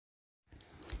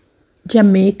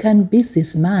Jamaican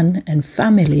businessman and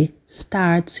family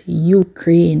starts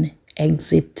Ukraine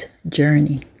exit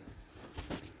journey.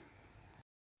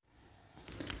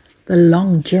 The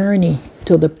long journey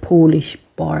to the Polish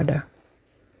border.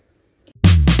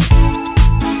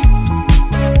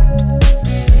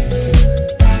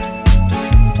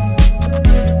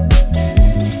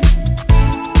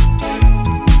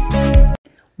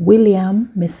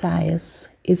 William Massias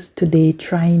is today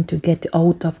trying to get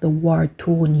out of the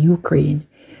war-torn Ukraine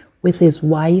with his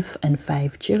wife and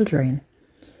 5 children.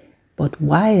 But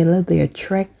while their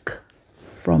trek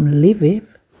from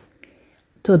Lviv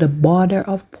to the border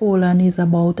of Poland is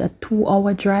about a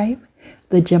 2-hour drive,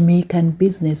 the Jamaican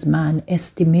businessman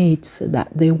estimates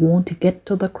that they won't get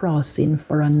to the crossing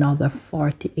for another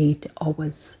 48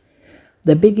 hours.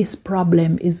 The biggest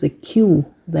problem is the queue,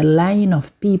 the line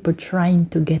of people trying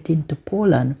to get into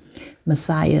Poland,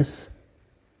 Massias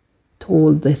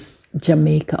told this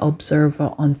Jamaica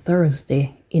Observer on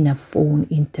Thursday in a phone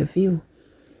interview.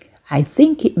 I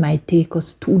think it might take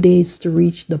us 2 days to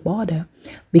reach the border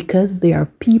because there are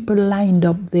people lined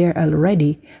up there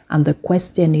already, and the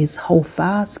question is how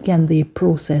fast can they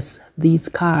process these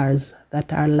cars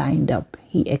that are lined up,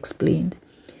 he explained.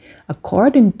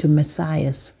 According to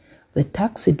Massias, the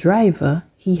taxi driver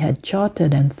he had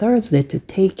chartered on Thursday to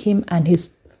take him and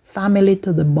his family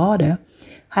to the border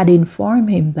had informed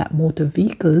him that motor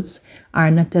vehicles are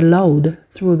not allowed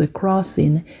through the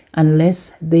crossing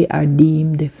unless they are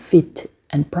deemed fit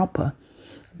and proper.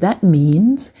 That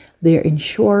means their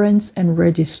insurance and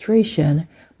registration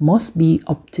must be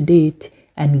up to date,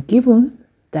 and given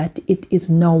that it is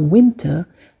now winter,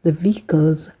 the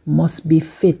vehicles must be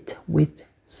fit with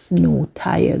snow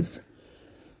tires.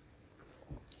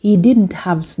 He didn't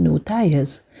have snow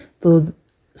tires,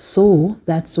 so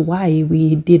that's why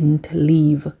we didn't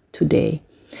leave today,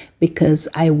 because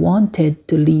I wanted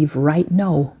to leave right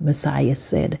now, Massias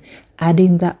said,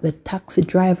 adding that the taxi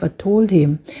driver told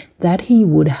him that he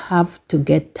would have to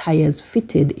get tires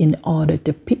fitted in order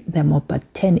to pick them up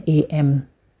at 10 a.m.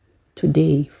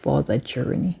 today for the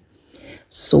journey.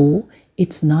 So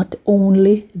it's not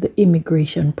only the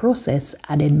immigration process,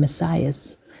 added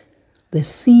Massias. The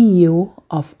CEO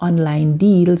of online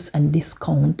deals and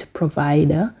discount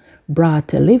provider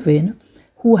Brought a Living,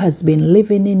 who has been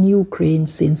living in Ukraine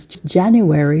since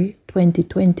January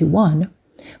 2021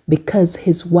 because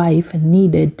his wife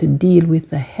needed to deal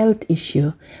with a health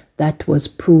issue that was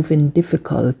proven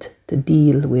difficult to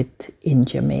deal with in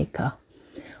Jamaica.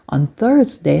 On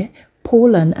Thursday,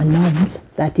 Poland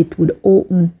announced that it would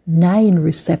open 9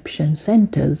 reception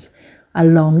centers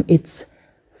along its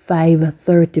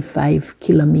 535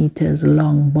 kilometers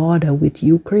long border with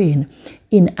Ukraine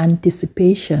in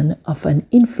anticipation of an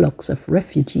influx of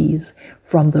refugees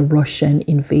from the Russian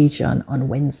invasion on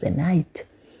Wednesday night.